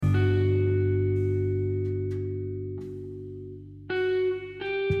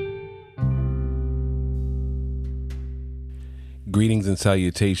Greetings and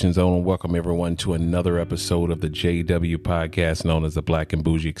salutations. I want to welcome everyone to another episode of the JW podcast known as the Black and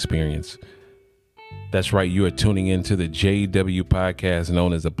Bougie Experience. That's right. You are tuning into the JW podcast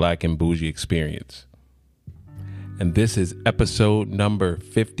known as the Black and Bougie Experience. And this is episode number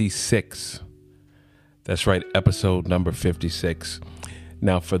 56. That's right. Episode number 56.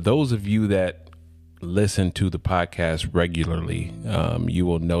 Now, for those of you that listen to the podcast regularly, you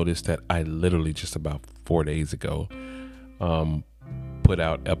will notice that I literally just about 4 days ago put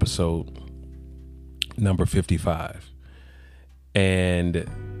out episode number 55. And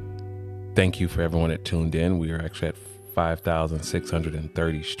thank you for everyone that tuned in. We are actually at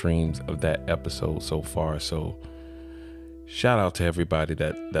 5,630 streams of that episode so far. So shout out to everybody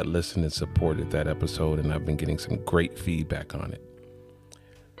that listened and supported that episode. And I've been getting some great feedback on it.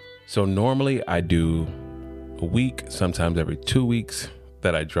 So normally I do a week, sometimes every 2 weeks,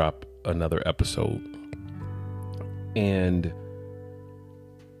 that I drop another episode. And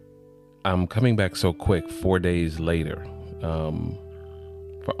I'm coming back so quick 4 days later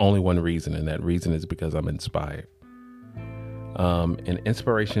for only one reason. And that reason is because I'm inspired. And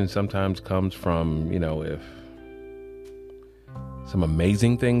inspiration sometimes comes from, if some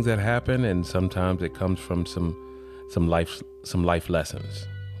amazing things that happen, and sometimes it comes from some life lessons.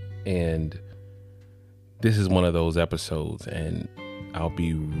 And this is one of those episodes, and I'll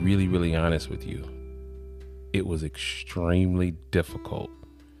be really, really honest with you. It was extremely difficult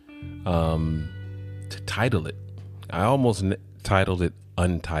to title it. I almost titled it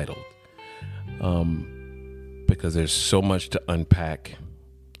Untitled because there's so much to unpack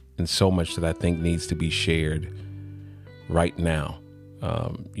and so much that I think needs to be shared right now.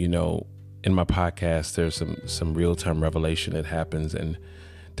 In my podcast, there's some real-time revelation that happens, and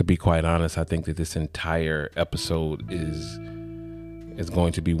to be quite honest, I think that this entire episode is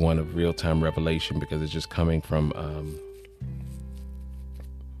going to be one of real-time revelation because it's just coming from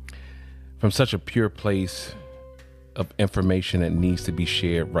such a pure place of information that needs to be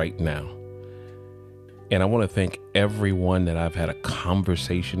shared right now. And I want to thank everyone that I've had a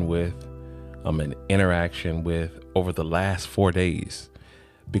conversation with, an interaction with over the last 4 days,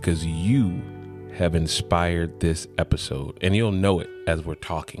 because you have inspired this episode, and you'll know it as we're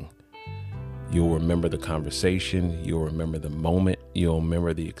talking. You'll remember the conversation, you'll remember the moment, you'll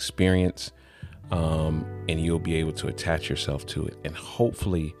remember the experience, and you'll be able to attach yourself to it. And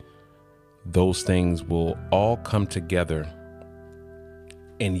hopefully those things will all come together,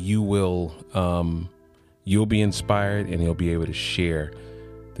 and you'll be inspired, and you'll be able to share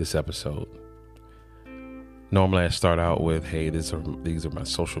this episode. Normally I start out with, hey, these are my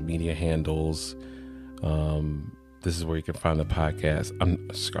social media handles. This is where you can find the podcast.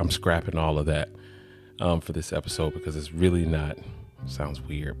 I'm scrapping all of that for this episode because it's really not, sounds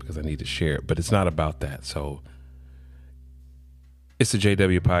weird because I need to share it, but it's not about that. So it's the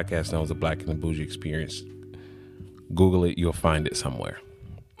JW podcast known as the Black and the Bougie Experience. Google it, you'll find it somewhere.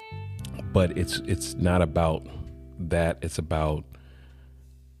 But it's not about that. It's about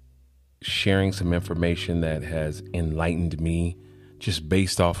sharing some information that has enlightened me just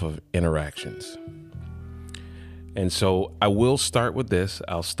based off of interactions. And so I will start with this.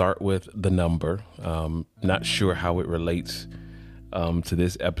 I'll start with the number. Not sure how it relates to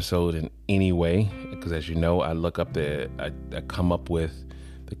this episode in any way, because as you know, I look up I come up with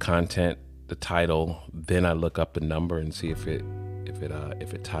the content, the title, then I look up the number and see if it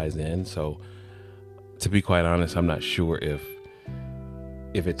ties in. So to be quite honest, I'm not sure if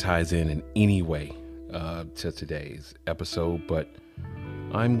it ties in any way to today's episode, but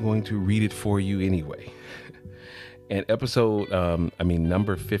I'm going to read it for you anyway. And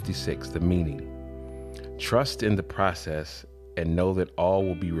number 56, the meaning. Trust in the process and know that all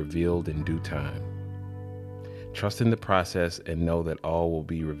will be revealed in due time. Trust in the process and know that all will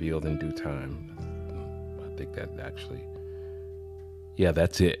be revealed in due time. I think that actually,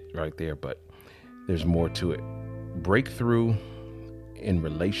 that's it right there, but there's more to it. Breakthrough in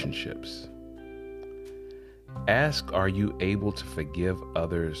relationships. Ask, are you able to forgive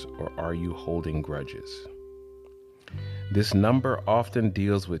others, or are you holding grudges? This number often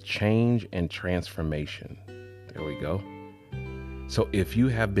deals with change and transformation. There we go. So if you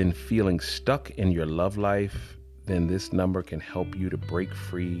have been feeling stuck in your love life, then this number can help you to break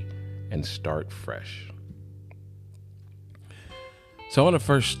free and start fresh. So I want to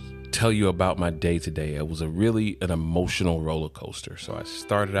first tell you about my day today. It was an emotional roller coaster. So I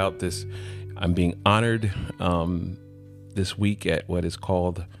started out I'm being honored this week at what is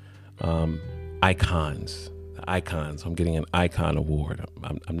called Icons. I'm getting an Icon Award.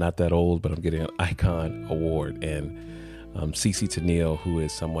 I'm not that old, but I'm getting an Icon Award. And CeCe Tennille, who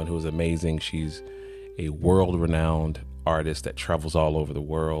is someone who is amazing. She's a world-renowned artist that travels all over the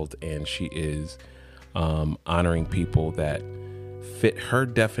world, and she is honoring people that fit her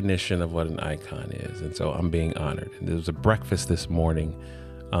definition of what an icon is. And so I'm being honored. And there was a breakfast this morning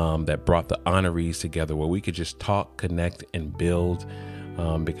that brought the honorees together where we could just talk, connect, and build,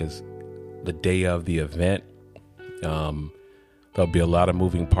 because the day of the event, there'll be a lot of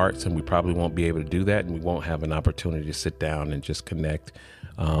moving parts, and we probably won't be able to do that, and we won't have an opportunity to sit down and just connect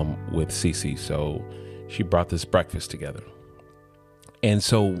with Cece. So she brought this breakfast together. And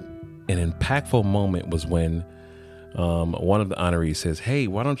so an impactful moment was when one of the honorees says, "Hey,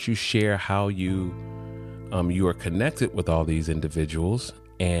 why don't you share how you are connected with all these individuals,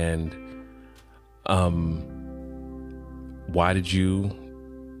 and why did you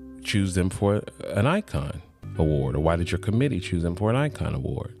choose them for an icon award, or why did your committee choose them for an icon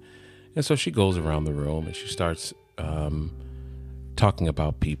award?" And so she goes around the room and she starts talking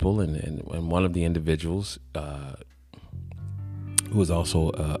about people, and one of the individuals who was also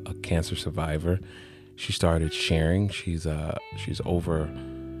a cancer survivor, she started sharing. She's over,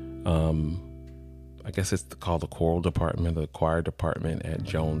 I guess it's called the choral department, the choir department at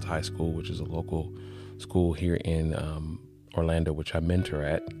Jones High School, which is a local school here in Orlando, which I mentor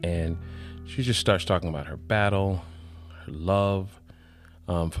at. And she just starts talking about her battle, her love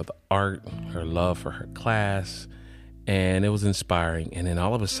for the art, her love for her class. And it was inspiring. And then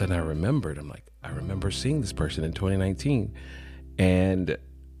all of a sudden I remember seeing this person in 2019. And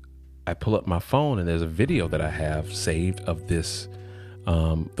I pull up my phone, and there's a video that I have saved of this,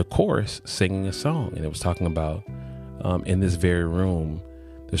 the chorus singing a song. And it was talking about, in this very room,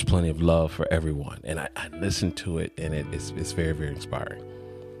 there's plenty of love for everyone. And I listened to it, and it's very, very inspiring.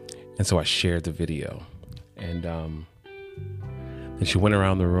 And so I shared the video, and she went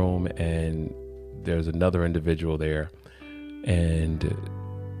around the room, and there's another individual there, and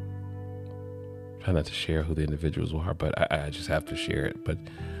try not to share who the individuals are, but I just have to share it. But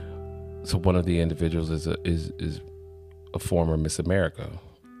so one of the individuals is a former Miss America,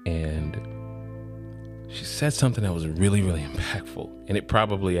 and she said something that was really, really impactful, and it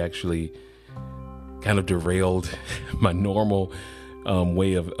probably actually kind of derailed my normal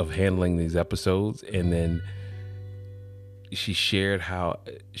way of handling these episodes. And then she shared how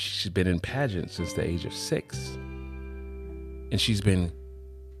she's been in pageants since the age of 6, and she's been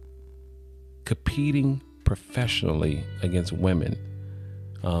competing professionally against women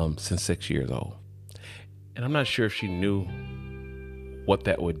since 6 years old. And I'm not sure if she knew what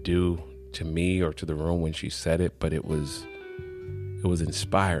that would do to me or to the room when she said it, but it was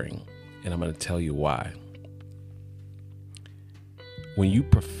inspiring. And I'm going to tell you why. When you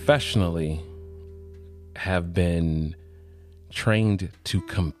professionally have been trained to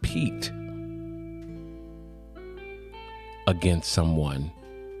compete against someone,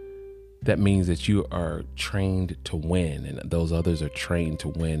 that means that you are trained to win, and those others are trained to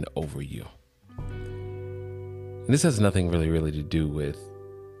win over you. And this has nothing really to do with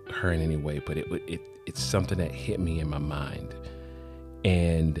her in any way, but it's something that hit me in my mind.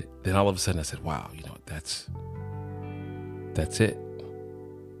 And then all of a sudden I said, wow, that's it.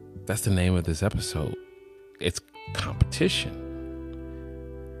 That's the name of this episode. It's competition.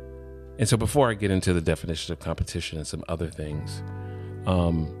 And so before I get into the definition of competition and some other things,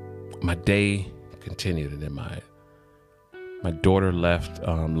 my day continued, and then my daughter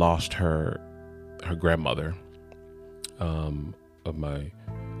lost her grandmother of my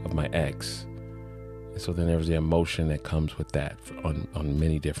ex. And so then there was the emotion that comes with that on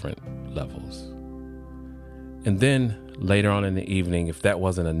many different levels. And then later on in the evening, if that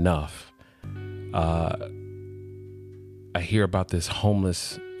wasn't enough, I hear about this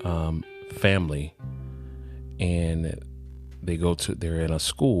homeless family, and they're in a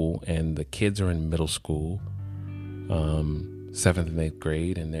school, and the kids are in middle school, 7th and 8th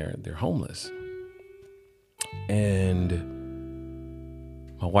grade, and they're homeless. And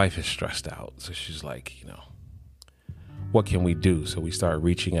my wife is stressed out. So she's like, what can we do? So we start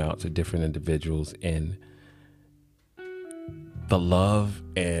reaching out to different individuals, and the love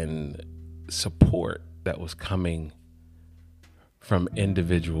and support that was coming from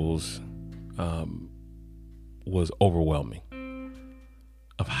individuals was overwhelming.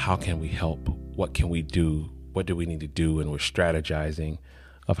 Of how can we help? What can we do? What do we need to do? And we're strategizing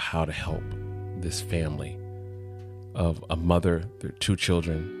of how to help this family of a mother, their 2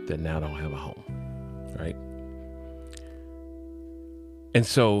 children that now don't have a home, right? And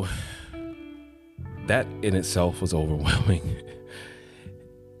so that in itself was overwhelming.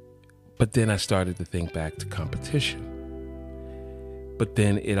 But then I started to think back to competition. But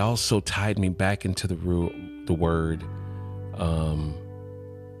then it also tied me back into the word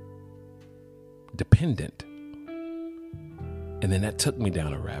dependent. And then that took me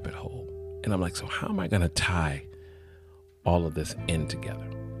down a rabbit hole. And I'm like, so how am I going to tie all of this in together?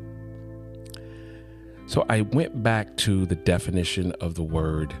 So I went back to the definition of the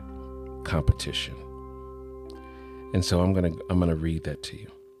word competition. And so I'm going to read that to you.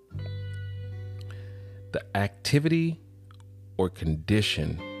 The activity or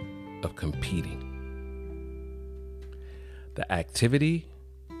condition of competing. The activity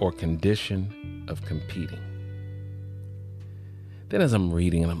or condition of competing. Then as I'm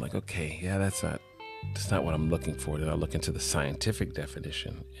reading and I'm like, okay, yeah, that's not what I'm looking for. Then I look into the scientific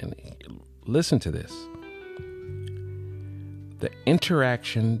definition and listen to this. The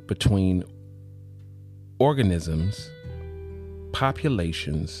interaction between organisms,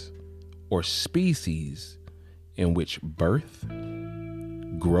 populations, or species in which birth,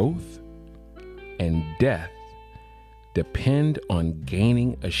 growth, and death depend on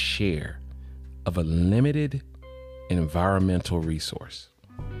gaining a share of a limited environmental resource.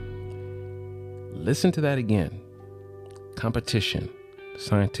 Listen to that again. Competition,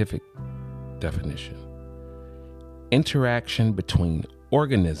 scientific definition. Interaction between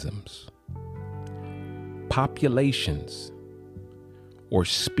organisms, populations, or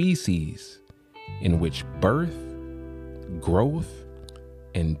species in which birth, growth,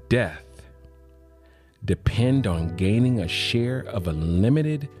 and death depend on gaining a share of a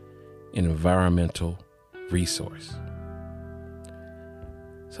limited environmental resource.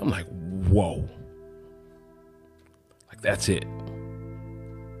 So I'm like, whoa. Like, that's it.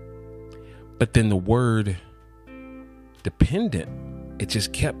 But then the word dependent, it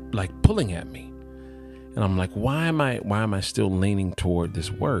just kept like pulling at me. And I'm like, why am I still leaning toward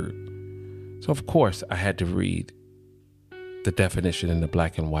this word? So of course I had to read the definition in the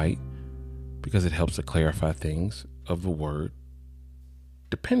black and white because it helps to clarify things of the word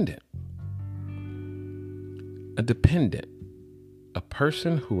dependent. A dependent, a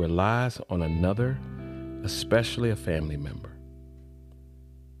person who relies on another, especially a family member,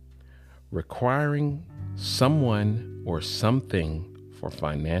 requiring someone or something for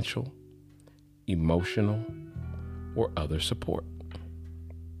financial, emotional, or other support.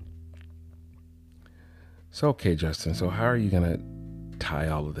 So, okay, Justin, so how are you going to tie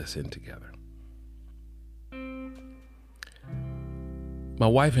all of this in together? My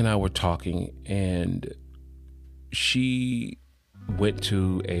wife and I were talking, and she went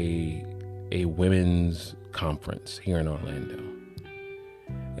to a women's conference here in Orlando.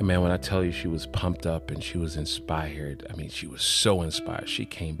 And man, when I tell you she was pumped up and she was inspired, I mean, she was so inspired. She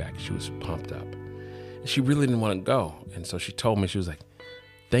came back, she was pumped up. And she really didn't want to go. And so she told me, she was like,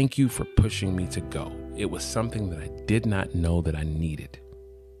 thank you for pushing me to go. It was something that I did not know that I needed.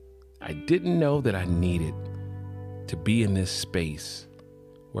 I didn't know that I needed to be in this space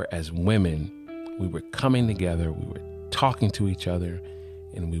where as women, we were coming together, we were talking to each other,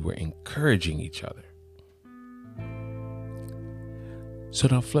 and we were encouraging each other. So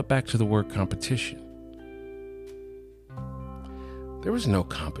now flip back to the word competition. There was no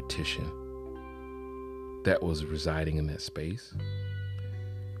competition that was residing in that space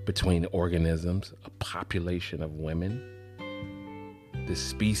between organisms, a population of women, the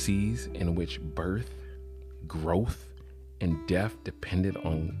species in which birth, growth, and death depended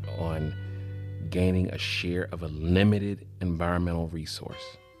on gaining a share of a limited environmental resource.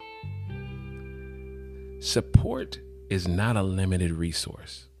 Support is not a limited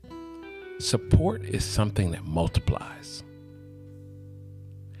resource. Support is something that multiplies.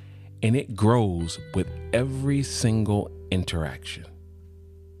 And it grows with every single interaction.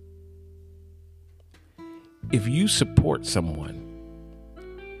 If you support someone,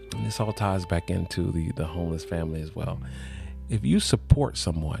 and this all ties back into the homeless family as well. If you support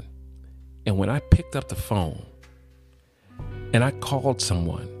someone, and when I picked up the phone and I called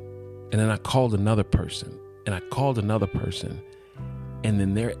someone, and then I called another person, and I called another person, and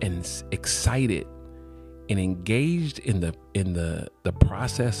then they're excited and engaged in the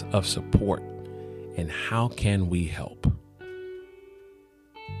process of support, and how can we help?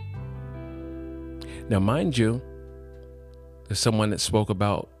 Now, mind you, there's someone that spoke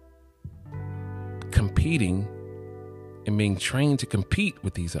about competing and being trained to compete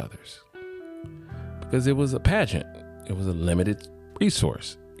with these others because it was a pageant. It was a limited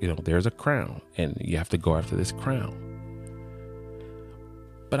resource. You know, there's a crown and you have to go after this crown.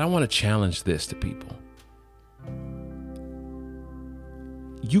 But I want to challenge this to people.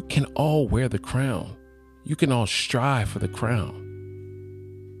 You can all wear the crown. You can all strive for the crown.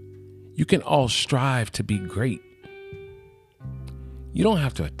 You can all strive to be great. You don't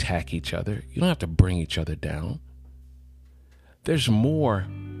have to attack each other. You don't have to bring each other down. There's more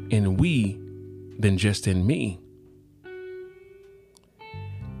in we than just in me.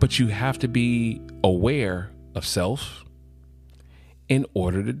 But you have to be aware of self in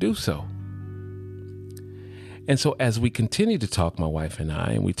order to do so. And so as we continued to talk, my wife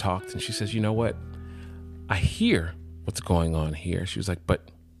and we talked, and she says, you know what? I hear what's going on here. She was like, but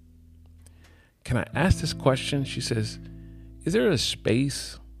can I ask this question? She says, is there a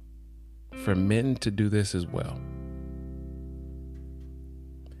space for men to do this as well?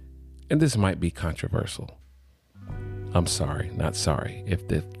 And this might be controversial. I'm sorry, not sorry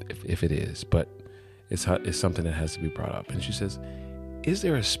if it is, but it's something that has to be brought up. And she says, is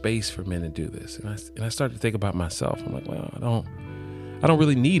there a space for men to do this? And I started to think about myself. I'm like, well, I don't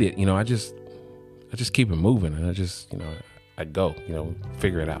really need it. I just keep it moving, and I go,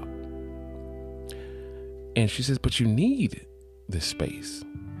 figure it out. And she says, but you need this space,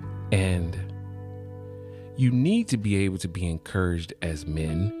 and you need to be able to be encouraged as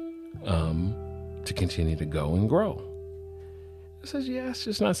men to continue to go and grow. I says, yeah, it's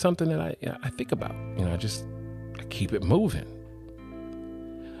just not something that I think about. I keep it moving.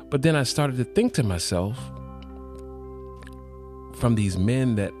 But then I started to think to myself, from these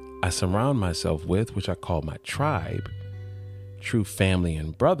men that I surround myself with, which I call my tribe, true family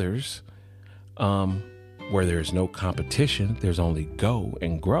and brothers, where there's no competition, there's only go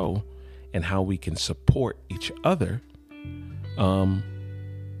and grow, and how we can support each other.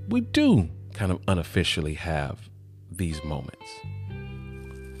 We do kind of unofficially have these moments.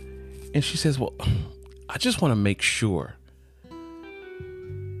 And she says, well, I just want to make sure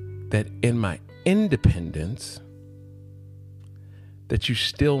that in my independence, that you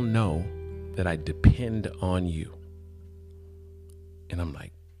still know that I depend on you. And I'm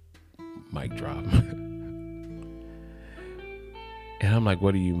like, mic drop. And I'm like,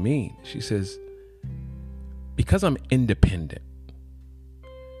 what do you mean? She says, because I'm independent,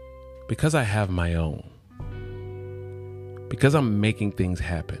 because I have my own, because I'm making things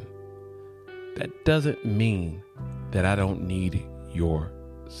happen, that doesn't mean that I don't need your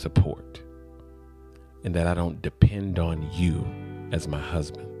support and that I don't depend on you as my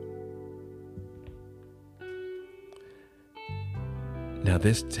husband. Now,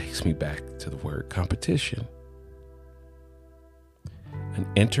 this takes me back to the word competition. An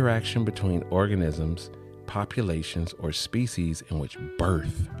interaction between organisms, populations, or species in which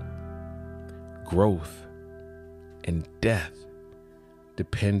birth, growth, and death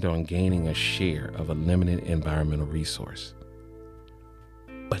depend on gaining a share of a limited environmental resource.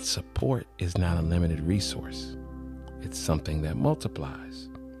 But support is not a limited resource. It's something that multiplies.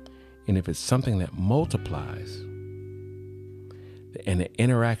 And if it's something that multiplies, and the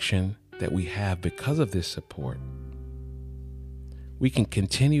interaction that we have because of this support, we can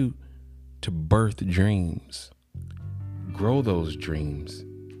continue to birth dreams, grow those dreams,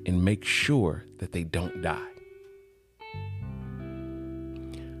 and make sure that they don't die.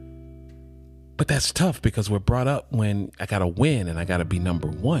 But that's tough because we're brought up when I got to win and I got to be number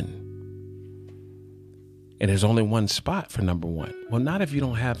one. And there's only one spot for number one. Well, not if you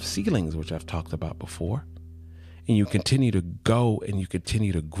don't have ceilings, which I've talked about before, and you continue to go and you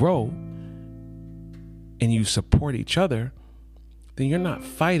continue to grow and you support each other, then you're not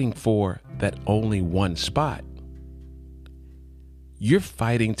fighting for that only one spot. You're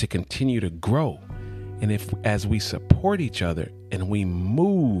fighting to continue to grow. And if, as we support each other and we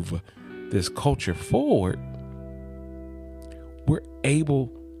move this culture forward, we're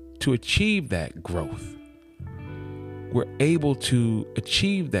able to achieve that growth. We're able to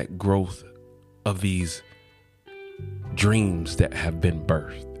achieve that growth of these dreams that have been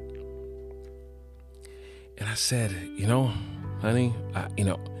birthed. And I said, honey,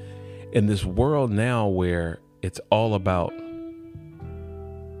 in this world now where it's all about,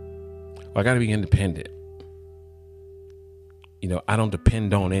 I got to be independent. I don't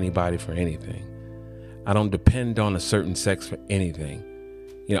depend on anybody for anything. I don't depend on a certain sex for anything.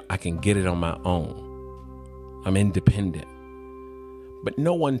 I can get it on my own. I'm independent. But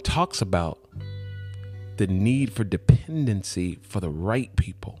no one talks about the need for dependency for the right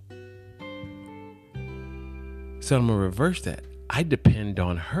people. So I'm going to reverse that. I depend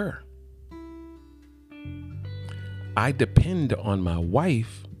on her. I depend on my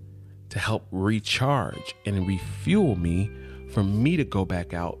wife to help recharge and refuel me for me to go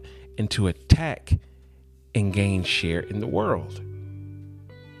back out and to attack and gain share in the world.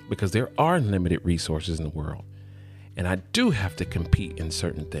 Because there are limited resources in the world. And I do have to compete in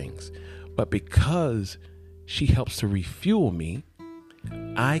certain things. But because she helps to refuel me,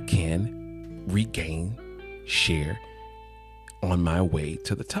 I can regain share on my way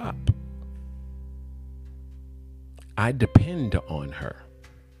to the top. I depend on her.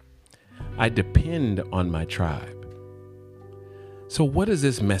 I depend on my tribe. So what is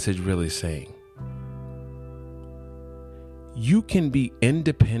this message really saying? You can be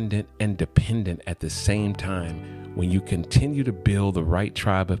independent and dependent at the same time when you continue to build the right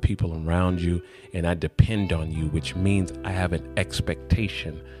tribe of people around you, and I depend on you, which means I have an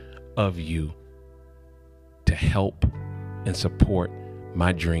expectation of you to help and support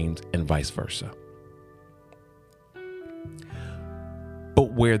my dreams and vice versa.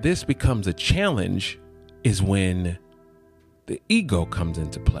 But where this becomes a challenge is when the ego comes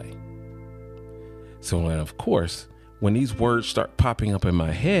into play. So, of course, when these words start popping up in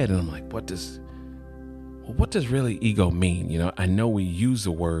my head and I'm like, what does really ego mean? I know we use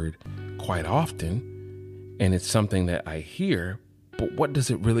the word quite often and it's something that I hear, but what does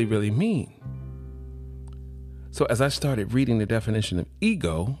it really, really mean? So as I started reading the definition of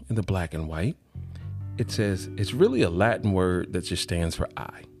ego in the black and white, it says it's really a Latin word that just stands for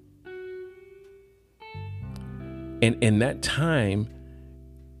I. And in that time,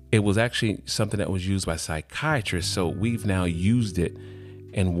 it was actually something that was used by psychiatrists. So we've now used it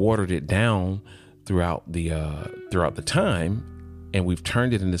and watered it down throughout the time, and we've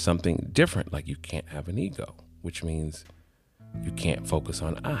turned it into something different. Like you can't have an ego, which means you can't focus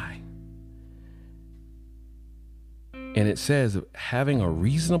on I. And it says having a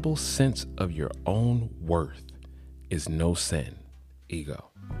reasonable sense of your own worth is no sin, ego.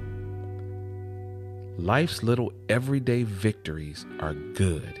 Life's little everyday victories are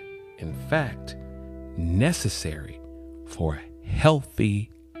good, in fact, necessary for a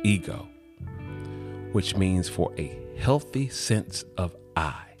healthy ego, which means for a healthy sense of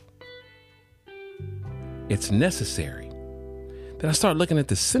I. It's necessary. Then I start looking at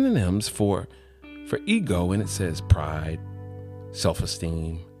the synonyms for ego, and it says pride,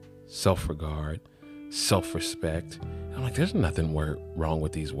 self-esteem, self-regard, self-respect. I'm like, there's nothing wrong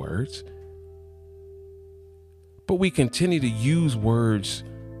with these words. But we continue to use words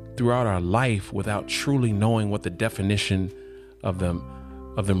throughout our life without truly knowing what the definition of them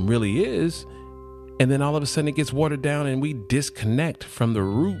really is. And then all of a sudden it gets watered down and we disconnect from the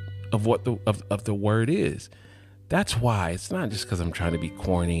root of what the word is. That's why it's not just because I'm trying to be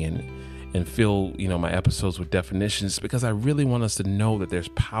corny and fill my episodes with definitions, because I really want us to know that there's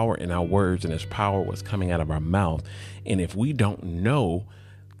power in our words and there's power what's coming out of our mouth. And if we don't know,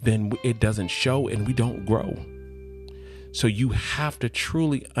 then it doesn't show and we don't grow. So you have to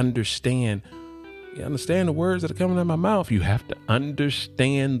truly understand the words that are coming out of my mouth. You have to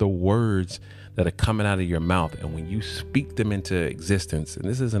understand the words that are coming out of your mouth. And when you speak them into existence, and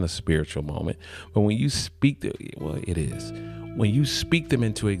this isn't a spiritual moment, but when you speak, it is. When you speak them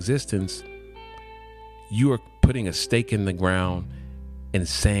into existence, you are putting a stake in the ground and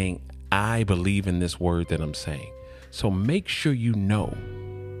saying, I believe in this word that I'm saying. So make sure you know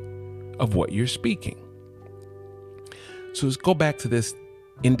of what you're speaking. So let's go back to this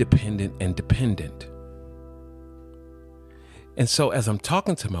independent and dependent. And so as I'm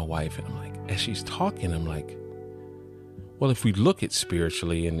talking to my wife, and I'm like, as she's talking, I'm like, well, if we look at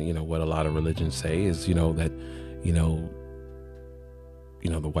spiritually, and what a lot of religions say is, that,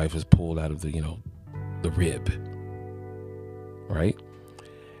 the wife is pulled out of the rib, right?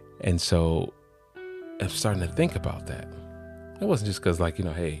 And so I'm starting to think about that. It wasn't just because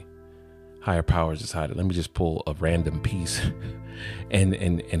hey, higher powers decided, let me just pull a random piece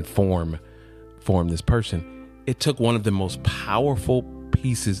and form this person. It took one of the most powerful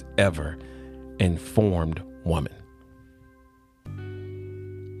pieces ever and formed woman.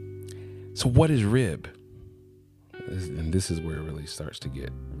 So what is rib? And this is where it really starts to get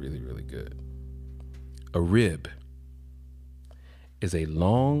really, really good. A rib is a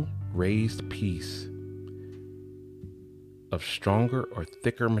long raised piece of stronger or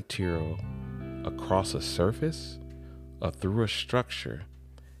thicker material across a surface or through a structure,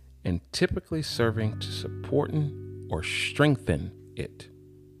 and typically serving to support or strengthen it.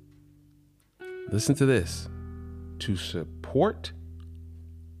 Listen to this. To support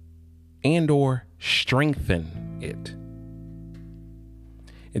and or strengthen it.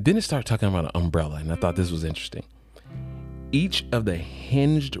 And then it started talking about an umbrella, and I thought this was interesting. Each of the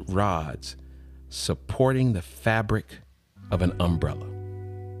hinged rods supporting the fabric of an umbrella.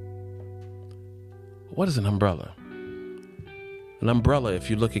 What is an umbrella? An umbrella, if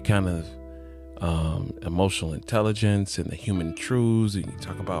you look at kind of emotional intelligence and the human truths, and you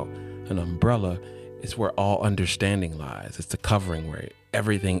talk about an umbrella, it's where all understanding lies. It's the covering where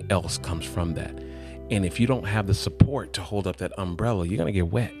everything else comes from that. And if you don't have the support to hold up that umbrella, you're going to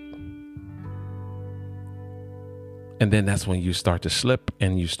get wet. And then that's when you start to slip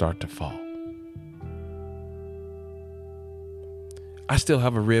and you start to fall. I still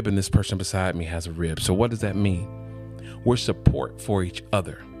have a rib and this person beside me has a rib. So what does that mean? We're support for each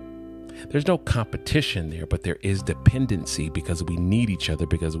other. There's no competition there, but there is dependency because we need each other,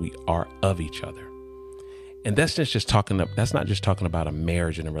 because we are of each other. And that's not just talking about a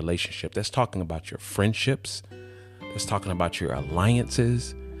marriage and a relationship. That's talking about your friendships. That's talking about your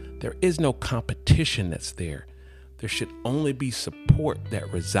alliances. There is no competition that's there. There should only be support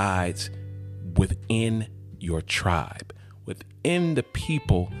that resides within your tribe, within the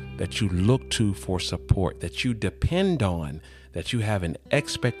people that you look to for support, that you depend on, that you have an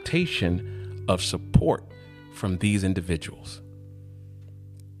expectation of support from these individuals.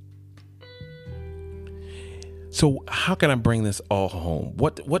 So how can I bring this all home?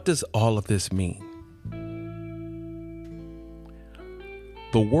 What does all of this mean?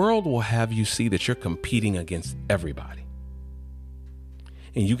 The world will have you see that you're competing against everybody.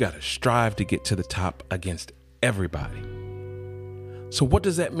 And you got to strive to get to the top against everybody. So what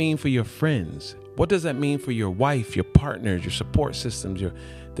does that mean for your friends? What does that mean for your wife, your partners, your support systems,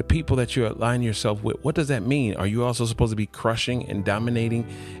 the people that you align yourself with? What does that mean? Are you also supposed to be crushing and dominating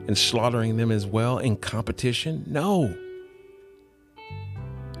and slaughtering them as well in competition? No,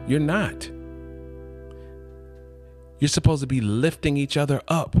 you're not. You're supposed to be lifting each other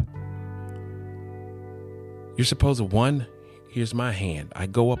up. You're supposed to, here's my hand. I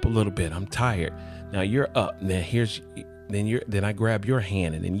go up a little bit. I'm tired. Now you're up. Then I grab your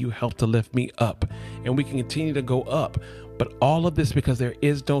hand and then you help to lift me up, and we can continue to go up. But all of this because there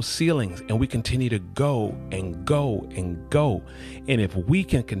is no ceilings, and we continue to go and go and go. And if we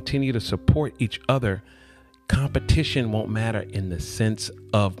can continue to support each other, competition won't matter in the sense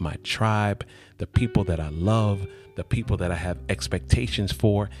of my tribe, the people that I love, the people that I have expectations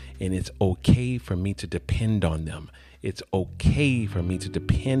for, and it's okay for me to depend on them. It's okay for me to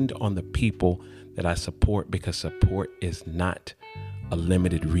depend on the people that I support, because support is not a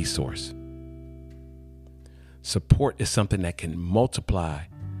limited resource. Support is something that can multiply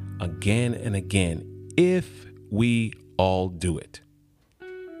again and again if we all do it.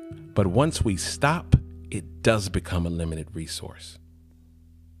 But once we stop, it does become a limited resource.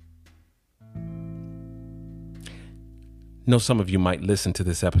 I know some of you might listen to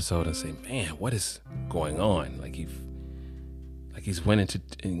this episode and say, man, what is going on? Like he's went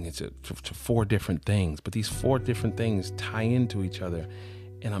into four different things, but these four different things tie into each other.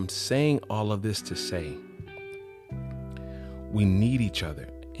 And I'm saying all of this to say, we need each other,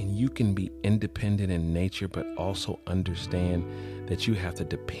 and you can be independent in nature, but also understand that you have to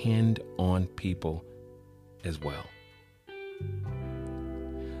depend on people as well.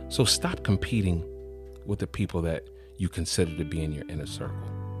 So stop competing with the people that you consider to be in your inner circle.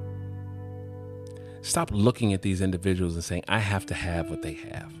 Stop looking at these individuals and saying, I have to have what they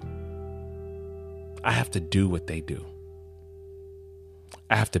have. I have to do what they do.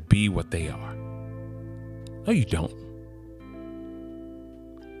 I have to be what they are. No, you don't.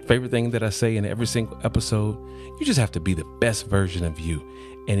 Favorite thing that I say in every single episode, you just have to be the best version of you.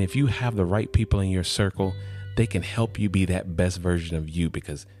 And if you have the right people in your circle, they can help you be that best version of you,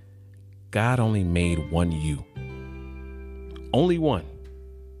 because God only made one you. Only one.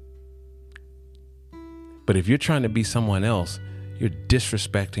 But if you're trying to be someone else, you're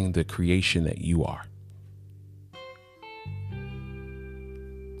disrespecting the creation that you are.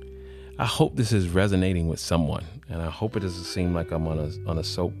 I hope this is resonating with someone, and I hope it doesn't seem like I'm on a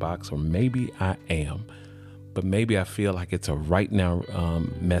soapbox, or maybe I am, but maybe I feel like it's a right now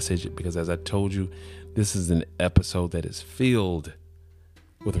message, because as I told you, this is an episode that is filled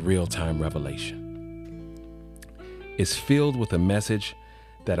with real-time revelation. It's filled with a message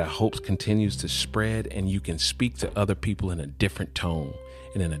that I hope continues to spread, and you can speak to other people in a different tone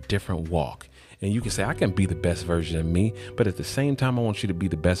and in a different walk. And you can say, I can be the best version of me, but at the same time, I want you to be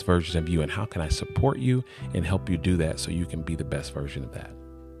the best version of you. And how can I support you and help you do that so you can be the best version of that?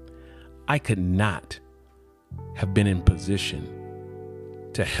 I could not have been in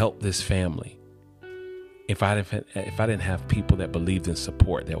position to help this family if I didn't have people that believed in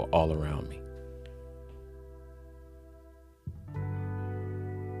support that were all around me.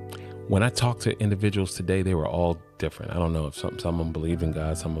 When I talked to individuals today, they were all different. I don't know if some of them believed in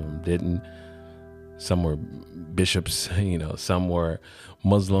God, some of them didn't. Some were bishops, some were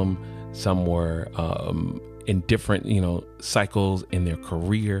Muslim, some were in different, cycles in their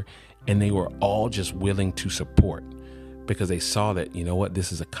career. And they were all just willing to support because they saw that,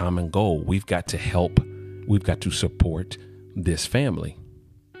 this is a common goal. We've got to help. We've got to support this family.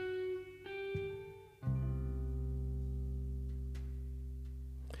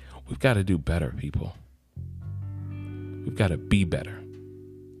 We've got to do better, people. We've got to be better.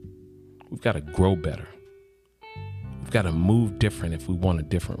 We've got to grow better. We've got to move different if we want a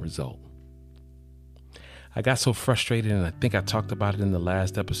different result. I got so frustrated, and I think I talked about it in the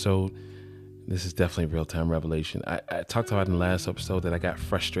last episode. This is definitely real-time revelation. I talked about it in the last episode that I got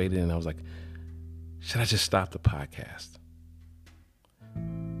frustrated, and I was like, should I just stop the podcast?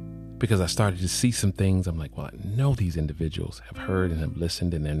 Because I started to see some things. I'm like, well, I know these individuals have heard and have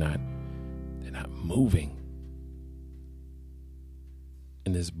listened, and they're not moving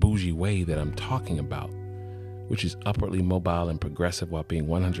in this bougie way that I'm talking about, which is upwardly mobile and progressive while being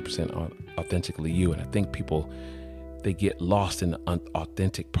 100% authentically you. And I think people, they get lost in the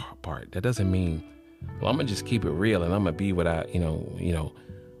authentic part. That doesn't mean, well, I'm gonna just keep it real and I'm gonna be what I'm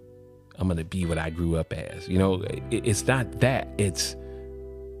gonna be what I grew up as. It's not that. It's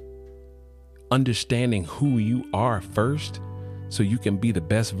understanding who you are first, so you can be the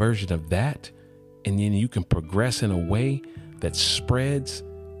best version of that, and then you can progress in a way that spreads,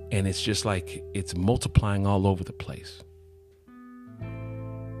 and it's just like it's multiplying all over the place.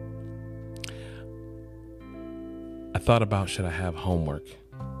 I thought about, should I have homework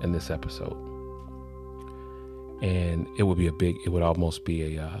in this episode? And it would almost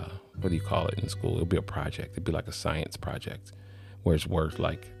be a, what do you call it in school? It would be a project. It'd be like a science project where it's worth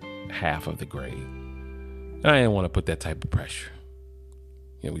like half of the grade. And I didn't want to put that type of pressure.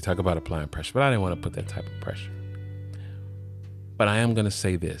 We talk about applying pressure, but I didn't want to put that type of pressure. But I am going to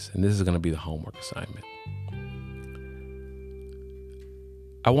say this, and this is going to be the homework assignment.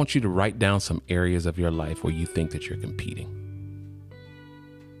 I want you to write down some areas of your life where you think that you're competing.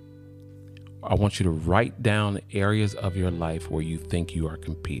 I want you to write down areas of your life where you think you are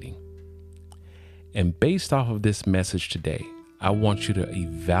competing. And based off of this message today, I want you to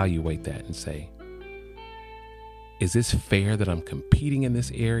evaluate that and say, is this fair that I'm competing in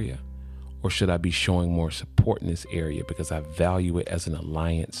this area? Or should I be showing more support in this area because I value it as an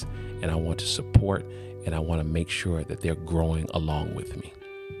alliance and I want to support and I want to make sure that they're growing along with me?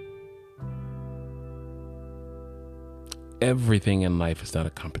 Everything in life is not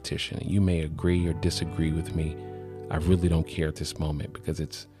a competition. You may agree or disagree with me. I really don't care at this moment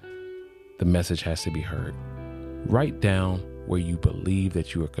because the message has to be heard. Write down where you believe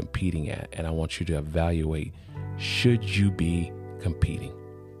that you are competing at, and I want you to evaluate, should you be competing?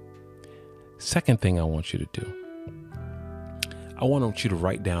 Second thing I want you to do, I want you to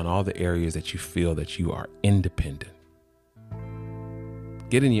write down all the areas that you feel that you are independent.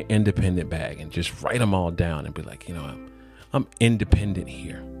 Get in your independent bag and just write them all down and be like, I'm independent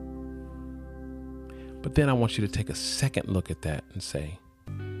here. But then I want you to take a second look at that and say,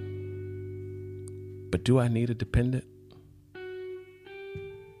 but do I need a dependent?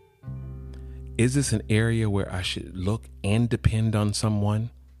 Is this an area where I should look and depend on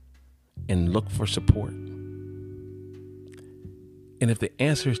someone and look for support? And if the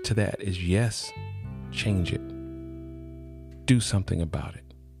answer to that is yes, change it. Do something about it.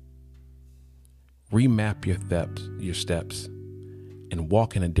 Remap your steps and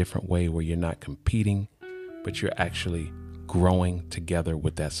walk in a different way where you're not competing, but you're actually growing together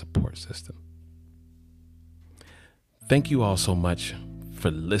with that support system. Thank you all so much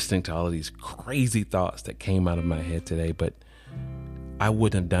for listening to all of these crazy thoughts that came out of my head today, but I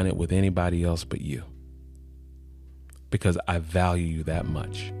wouldn't have done it with anybody else but you, because I value you that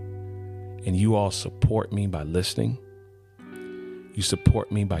much. And you all support me by listening. You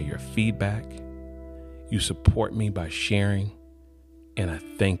support me by your feedback. You support me by sharing. And I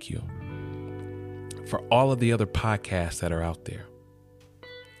thank you for all of the other podcasts that are out there.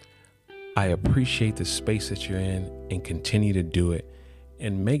 I appreciate the space that you're in and continue to do it.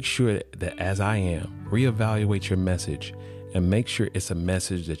 And make sure that, as I am, reevaluate your message and make sure it's a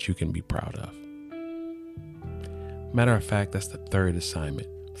message that you can be proud of. Matter of fact, that's the third assignment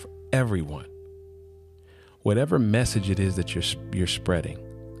for everyone. Whatever message it is that you're spreading,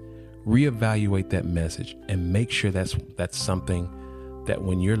 reevaluate that message and make sure that's something that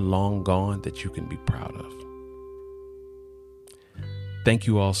when you're long gone that you can be proud of. Thank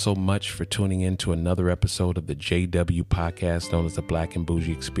you all so much for tuning in to another episode of the JW podcast known as the Black and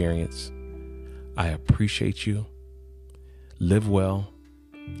Bougie Experience. I appreciate you. Live well,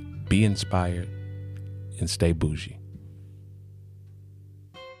 be inspired, and stay bougie.